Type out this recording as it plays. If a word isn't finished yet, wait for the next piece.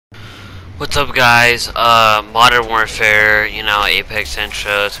What's up, guys? Modern Warfare, you know, Apex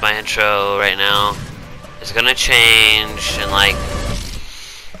intro. It's my intro right now. It's gonna change in like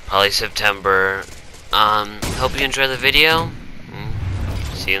probably September. Hope you enjoy the video.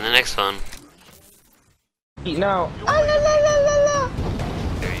 See you in the next one. Eat now.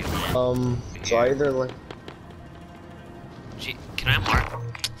 So either like. Gee, can I mark?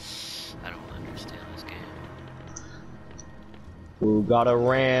 I don't understand this game. Who got a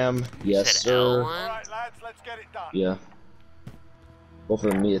ram? Yes, sir. Alright, lads, let's get it done. Yeah. Well,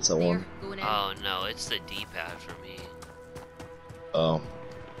 for me, it's a one. Oh no, it's the D-pad for me. Oh.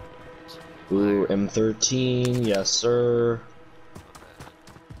 Ooh, M13. Yes, sir.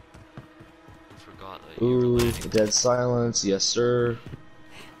 Forgot that Ooh, dead silence. Yes, sir.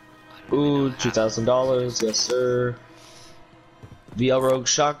 Ooh, $2,000. Yes, sir. VL Rogue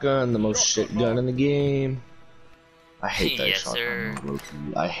shotgun, the most shit gun in the game. I hate that Yes, shotgun.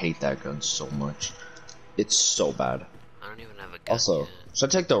 I hate that gun so much. It's so bad. I don't even have a gun Also, yet. should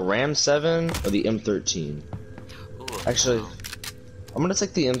I take the Ram 7 or the M13? Ooh, Actually, wow. I'm gonna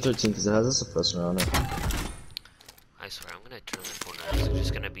take the M13 because it has a suppressor on it. I swear, I'm gonna turn the corner. There's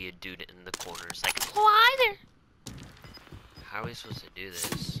just gonna be a dude in the corner. It's like, oh, hi there. How are we supposed to do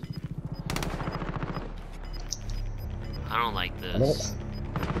this? I don't like this.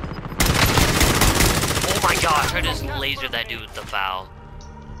 Oh my gosh, I just lasered that dude with the foul.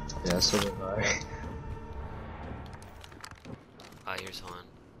 Yeah, so did I. Oh, here's one.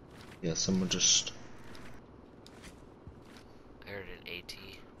 Yeah, someone just. I heard an AT.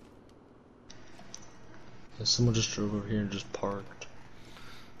 Yeah, someone just drove over here and just parked.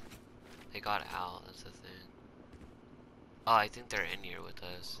 They got out, that's the thing. Oh, I think they're in here with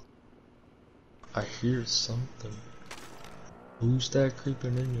us. I hear something. Who's that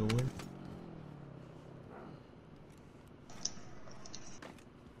creeping in your window?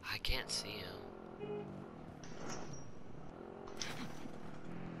 I can't see him.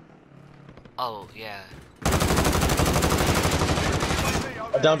 Oh, yeah.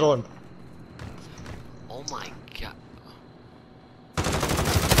 I downed one. Oh my god.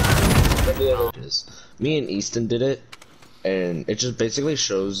 Me and Easton did it, and it just basically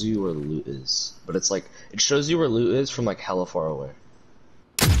shows you where the loot is. But it's like, it shows you where loot is from like hella far away.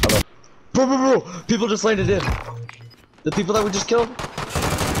 Bro! People just landed in! The people that we just killed?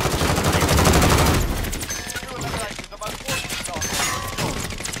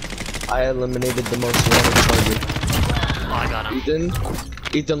 I eliminated the most wanted target. Oh, I got him.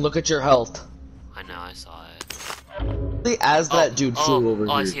 Ethan, look at your health. I know, I saw it. As that dude flew over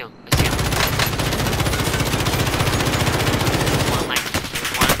here. I see him. I see him. One,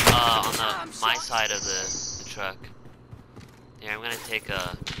 on my side of the truck. Yeah, I'm gonna take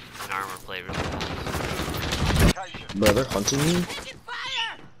an armor plate really fast. Bro, they're hunting me?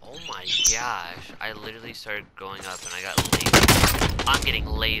 Oh my gosh. I literally started going up and I got lasered. I'm getting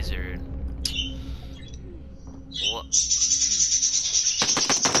lasered. What?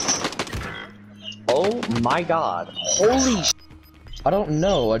 Oh my god. Holy sh! I don't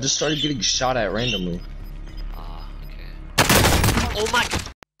know, I just started getting shot at randomly. Okay. Oh my god!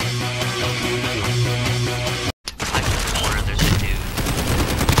 I'm in the corner, there's a dude.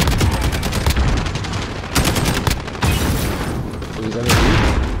 Is that a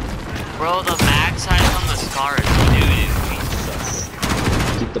Bro, the mag size on the scar is dude. dude?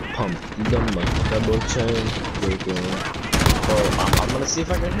 Keep the pump. Keep the pump. Double chain. I'm gonna see if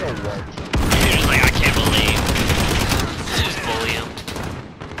I can hit one. Dude is like, I can't believe. Just bully him.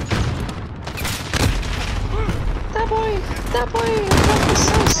 That boy,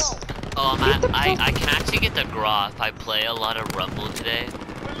 sus. Oh man, I can actually get the Graw if I play a lot of Rumble today.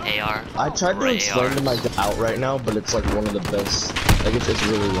 AR. I tried to explain ARs. to my guy out right now, but it's like one of the best. Like it's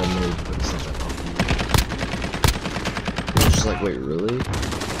really well made, but it's such a I'm just like, wait, really?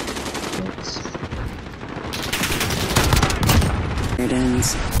 It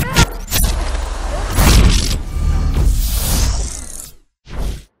ends.